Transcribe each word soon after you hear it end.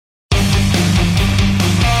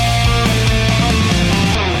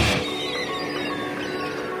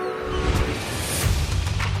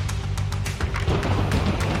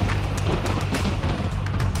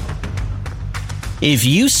If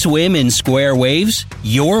you swim in square waves,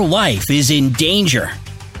 your life is in danger.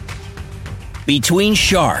 Between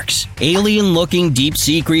sharks, alien-looking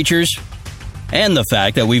deep-sea creatures, and the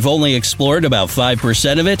fact that we've only explored about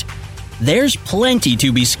 5% of it, there's plenty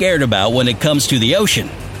to be scared about when it comes to the ocean.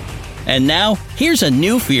 And now, here's a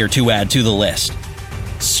new fear to add to the list: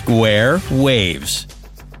 square waves.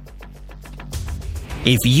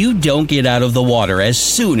 If you don't get out of the water as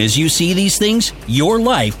soon as you see these things, your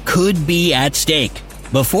life could be at stake.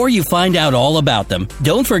 Before you find out all about them,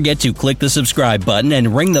 don't forget to click the subscribe button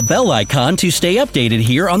and ring the bell icon to stay updated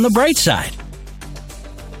here on the bright side.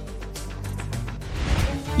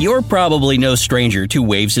 You're probably no stranger to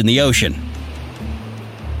waves in the ocean.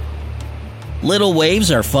 Little waves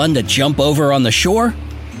are fun to jump over on the shore,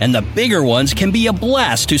 and the bigger ones can be a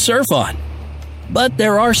blast to surf on. But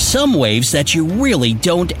there are some waves that you really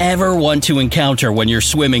don't ever want to encounter when you're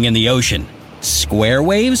swimming in the ocean. Square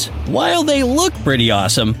waves, while they look pretty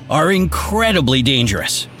awesome, are incredibly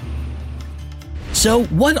dangerous. So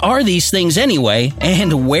what are these things anyway,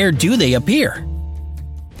 and where do they appear?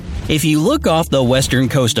 If you look off the western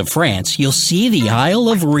coast of France, you'll see the Isle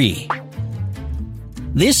of Ré.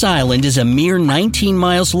 This island is a mere 19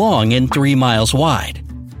 miles long and 3 miles wide.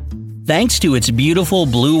 Thanks to its beautiful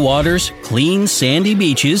blue waters, clean sandy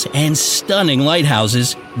beaches, and stunning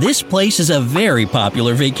lighthouses, this place is a very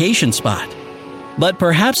popular vacation spot. But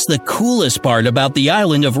perhaps the coolest part about the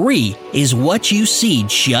island of Ré is what you see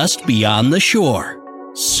just beyond the shore: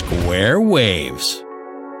 square waves.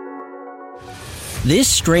 This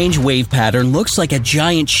strange wave pattern looks like a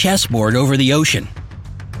giant chessboard over the ocean.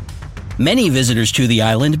 Many visitors to the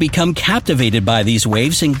island become captivated by these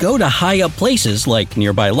waves and go to high-up places like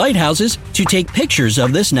nearby lighthouses to take pictures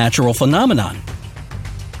of this natural phenomenon.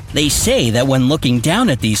 They say that when looking down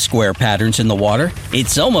at these square patterns in the water,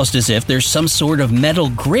 it's almost as if there's some sort of metal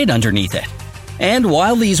grid underneath it. And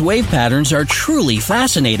while these wave patterns are truly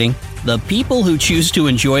fascinating, the people who choose to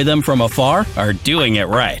enjoy them from afar are doing it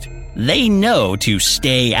right. They know to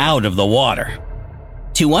stay out of the water.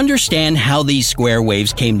 To understand how these square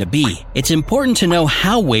waves came to be, it's important to know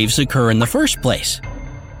how waves occur in the first place.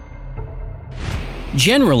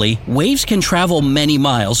 Generally, waves can travel many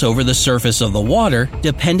miles over the surface of the water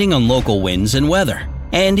depending on local winds and weather.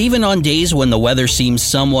 And even on days when the weather seems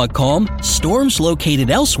somewhat calm, storms located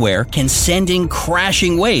elsewhere can send in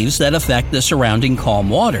crashing waves that affect the surrounding calm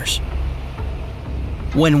waters.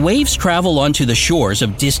 When waves travel onto the shores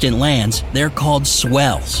of distant lands, they're called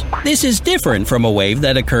swells. This is different from a wave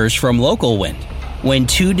that occurs from local wind. When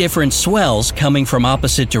two different swells coming from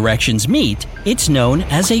opposite directions meet, it's known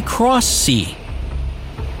as a cross sea.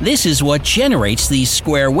 This is what generates these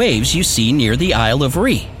square waves you see near the Isle of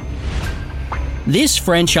Ré. This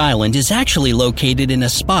French island is actually located in a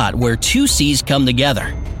spot where two seas come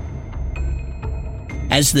together.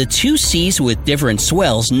 As the two seas with different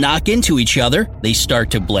swells knock into each other, they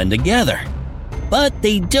start to blend together. But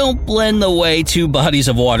they don't blend the way two bodies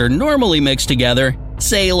of water normally mix together,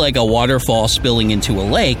 say like a waterfall spilling into a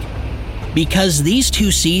lake. Because these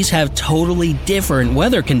two seas have totally different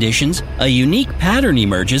weather conditions, a unique pattern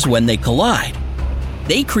emerges when they collide.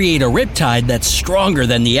 They create a riptide that's stronger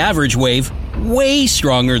than the average wave, way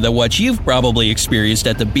stronger than what you've probably experienced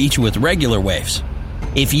at the beach with regular waves.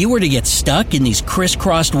 If you were to get stuck in these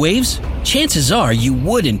crisscrossed waves, chances are you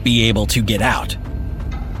wouldn't be able to get out.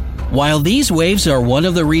 While these waves are one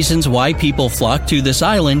of the reasons why people flock to this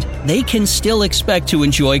island, they can still expect to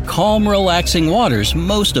enjoy calm, relaxing waters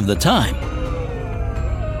most of the time.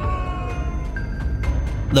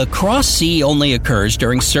 The cross sea only occurs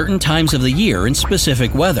during certain times of the year in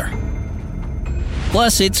specific weather.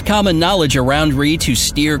 Plus, it's common knowledge around Ré to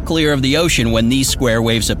steer clear of the ocean when these square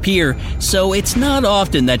waves appear, so it's not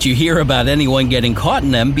often that you hear about anyone getting caught in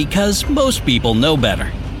them because most people know better.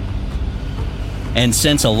 And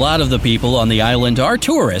since a lot of the people on the island are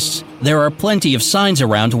tourists, there are plenty of signs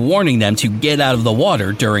around warning them to get out of the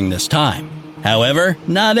water during this time. However,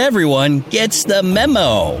 not everyone gets the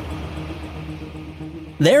memo.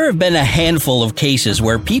 There have been a handful of cases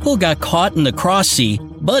where people got caught in the cross sea,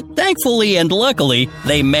 but thankfully and luckily,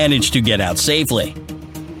 they managed to get out safely.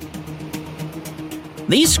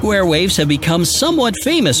 These square waves have become somewhat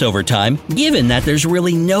famous over time, given that there's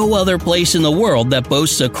really no other place in the world that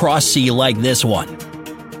boasts a cross sea like this one.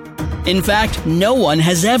 In fact, no one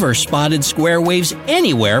has ever spotted square waves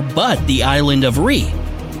anywhere but the island of Ré.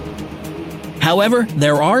 However,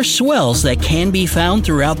 there are swells that can be found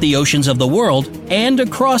throughout the oceans of the world, and a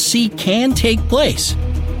cross sea can take place.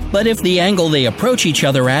 But if the angle they approach each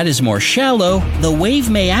other at is more shallow, the wave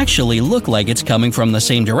may actually look like it's coming from the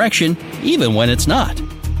same direction, even when it's not.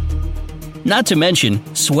 Not to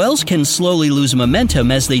mention, swells can slowly lose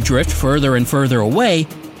momentum as they drift further and further away,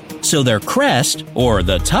 so their crest, or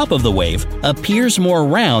the top of the wave, appears more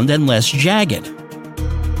round and less jagged.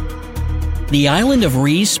 The island of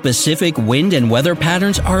Rhee's specific wind and weather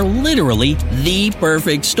patterns are literally the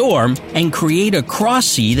perfect storm and create a cross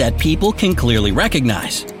sea that people can clearly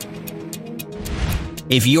recognize.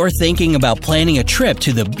 If you're thinking about planning a trip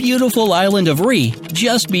to the beautiful island of Rhee,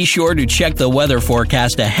 just be sure to check the weather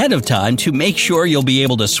forecast ahead of time to make sure you'll be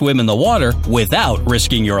able to swim in the water without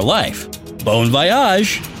risking your life. Bon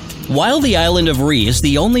voyage! While the island of Rhee is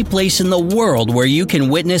the only place in the world where you can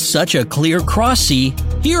witness such a clear cross sea,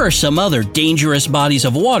 here are some other dangerous bodies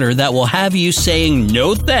of water that will have you saying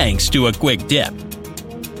no thanks to a quick dip.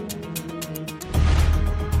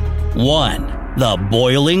 1. The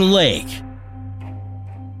Boiling Lake.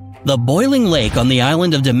 The Boiling Lake on the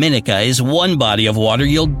island of Dominica is one body of water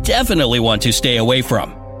you'll definitely want to stay away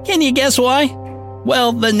from. Can you guess why?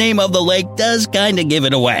 Well, the name of the lake does kinda give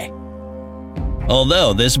it away.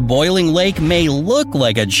 Although this boiling lake may look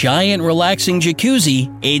like a giant relaxing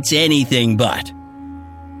jacuzzi, it's anything but.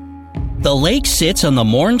 The lake sits on the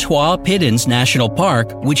Morne Trois Piedens National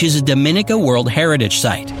Park, which is a Dominica World Heritage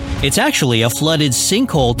Site. It's actually a flooded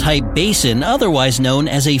sinkhole-type basin otherwise known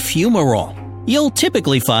as a fumarole. You'll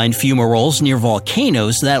typically find fumaroles near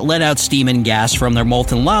volcanoes that let out steam and gas from their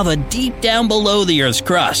molten lava deep down below the Earth's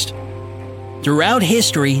crust. Throughout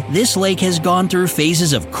history, this lake has gone through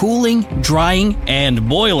phases of cooling, drying, and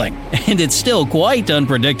boiling, and it's still quite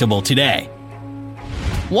unpredictable today.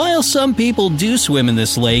 While some people do swim in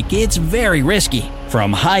this lake, it's very risky.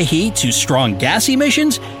 From high heat to strong gas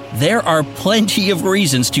emissions, there are plenty of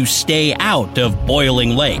reasons to stay out of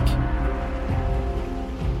Boiling Lake.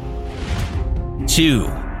 2.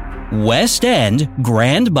 West End,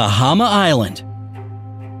 Grand Bahama Island.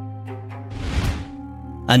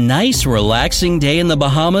 A nice, relaxing day in the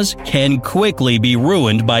Bahamas can quickly be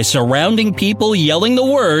ruined by surrounding people yelling the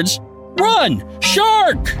words, "Run!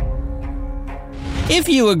 Shark!" If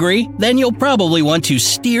you agree, then you'll probably want to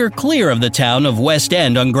steer clear of the town of West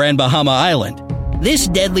End on Grand Bahama Island. This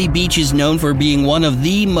deadly beach is known for being one of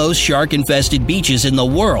the most shark-infested beaches in the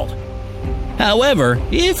world. However,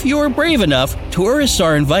 if you're brave enough, tourists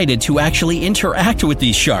are invited to actually interact with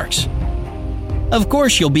these sharks. Of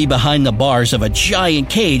course, you'll be behind the bars of a giant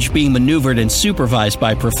cage being maneuvered and supervised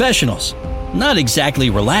by professionals. Not exactly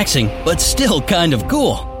relaxing, but still kind of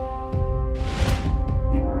cool.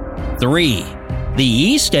 3. The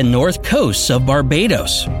east and north coasts of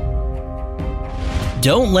Barbados.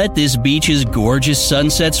 Don't let this beach's gorgeous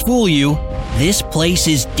sunsets fool you. This place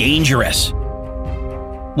is dangerous.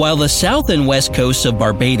 While the south and west coasts of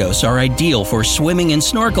Barbados are ideal for swimming and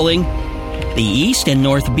snorkeling, the east and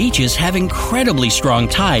north beaches have incredibly strong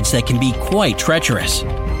tides that can be quite treacherous.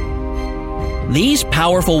 These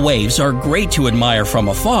powerful waves are great to admire from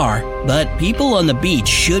afar, but people on the beach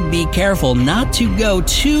should be careful not to go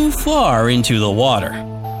too far into the water.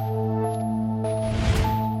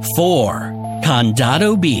 4.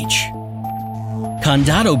 Condado Beach.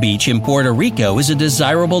 Condado Beach in Puerto Rico is a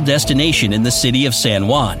desirable destination in the city of San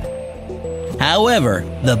Juan. However,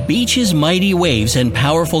 the beach's mighty waves and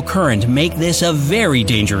powerful current make this a very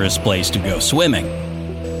dangerous place to go swimming.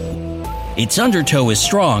 Its undertow is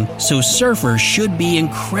strong, so surfers should be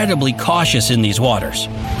incredibly cautious in these waters.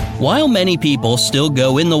 While many people still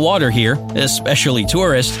go in the water here, especially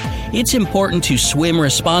tourists, it's important to swim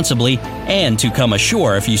responsibly and to come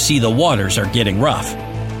ashore if you see the waters are getting rough.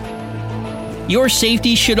 Your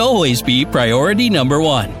safety should always be priority number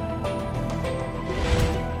 1.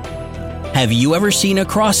 Have you ever seen a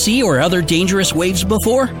cross sea or other dangerous waves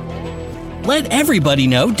before? Let everybody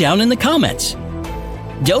know down in the comments.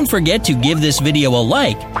 Don't forget to give this video a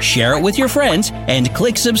like, share it with your friends, and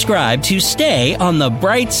click subscribe to stay on the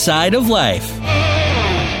bright side of life.